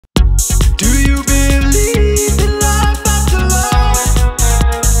Do you believe in life after love?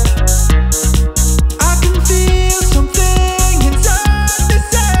 I can feel something inside me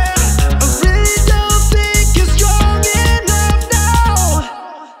say I really don't think you're strong enough now.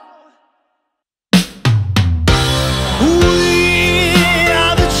 We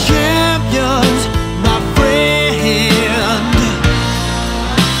are the champions, my friend,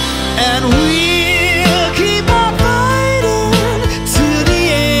 and we'll keep on fighting to the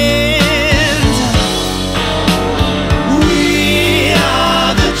end. We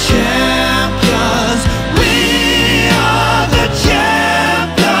are the champions. We are the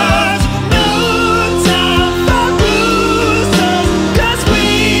champions. No time for losers, 'cause we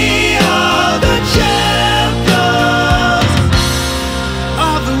are the champions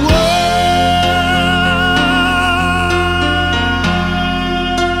of the world.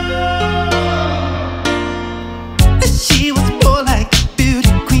 She was more like a beauty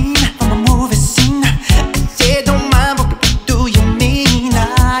queen from a movie scene. I said, don't mind, but what do you mean?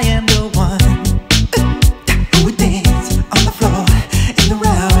 I am the one who would dance on the floor in the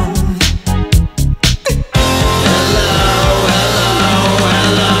round.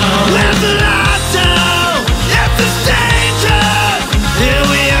 Let the lights out, let the stage up. Here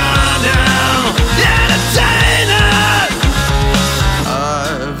we are now, entertainers.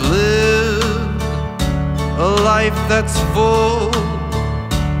 I've lived a life that's full.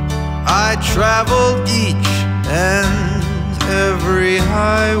 I traveled each and every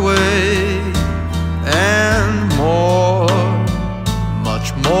highway and more,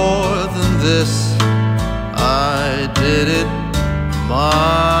 much more than this. I did it my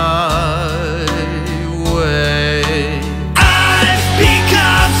way. I've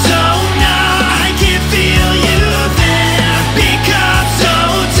become so numb, I can feel you there. Become so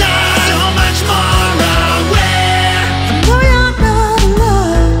tired, so much more aware. I know you're not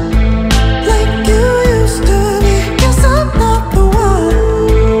alone, like you used to be. Guess I'm not the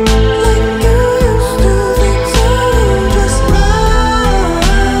one, like you used to be. So just run.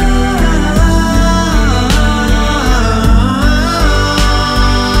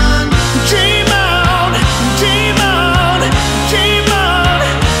 Dream on, dream on, dream on,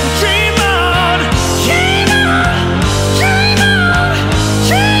 dream on, dream on, dream on,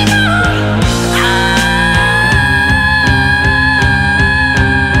 dream on.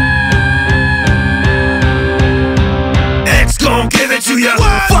 X gon' give it to ya.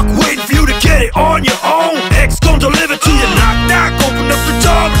 Fuck waiting for you to get it on your own. X gon' deliver to ya. Knock, knock, open up the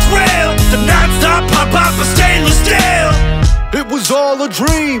door, it's real. The non-stop pop a stainless steel. It was all a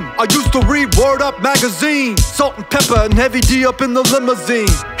dream. I used to read Word Up magazine. Salt and Pepper and Heavy D up in the limousine.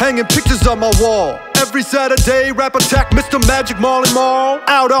 Hanging pictures on my wall. Every Saturday, rap attack, Mr. Magic, Marley Marl.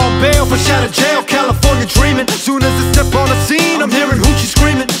 Out on bail for shattered jail, California dreaming. Soon as I step on the scene, I'm hearing hoochie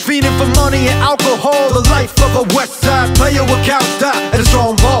screaming. Fiending for money and alcohol. The life of a West Side player with couched out at a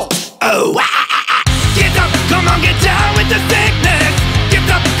strong ball. Oh, get up, come on, get down with the sickness. Get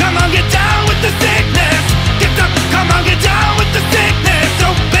up, come on, get down with the sickness. Get up, come on, get down with the sickness.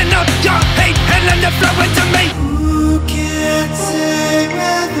 Open up your hate and let it flow into me. Who can't say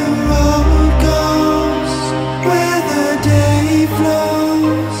where the road goes, where the day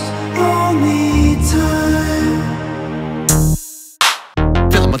flows? Only time.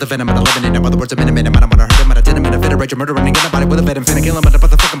 Fill him with the venom and 11 in. In other words, I'm in a minute. I don't wanna hurt him, but I didn't mean to fit a rage. Murdering and get a body with a vet and finna kill him. But the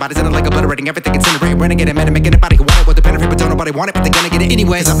fucking body's in it like obliterating everything. Incinerating, renegade and making anybody who want it with the benefit, but don't nobody want it, but they're gonna get it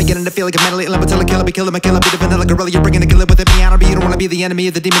anyways. I'm beginning to feel like I'm mentally ill until I kill him, be killing, be the vanilla gorilla. You're bringing the killer with it. Me, I don't be, you don't wanna be the enemy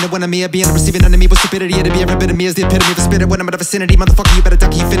of the demon that went on me. Being a receiving enemy with stupidity. To be every bit of me is the epitome of the spirit when I'm in the vicinity. Motherfucker, you better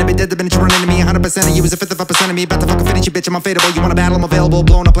duck, you finna be dead. The minute you're an enemy, 100% of you is a fifth of a percent of me. About to fucking finish you, bitch. I'm unfadable. You wanna battle? I'm available.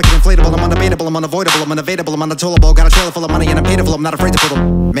 Blown up like an inflatable. I'm undebatable. I'm unavoidable. I'm unavailable. I'm uncontrollable. Got a trailer full of money and I'm paidable. I'm not afraid to pull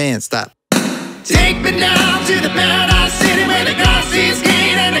them. Man, stop. Take me down to the paradise city where the grass is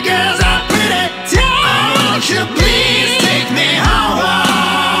green and the girls are pretty. Won't you please take me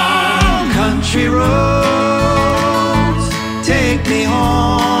home? Country roads, take me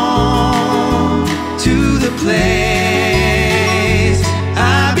home to the place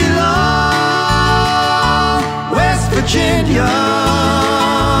I belong, West Virginia.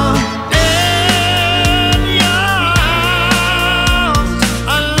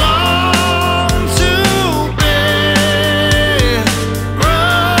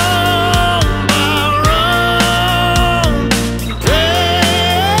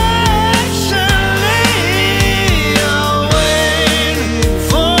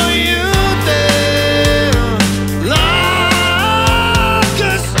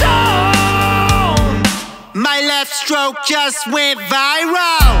 Stroke just went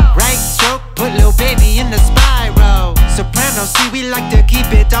viral. Right stroke put little baby in the spiral. Soprano know, see, we like to keep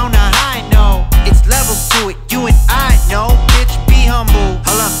it on a high note. It's levels to it, you and I know. Bitch, be humble.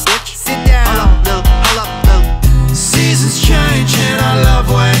 Hold up, bitch, sit down. Hold up.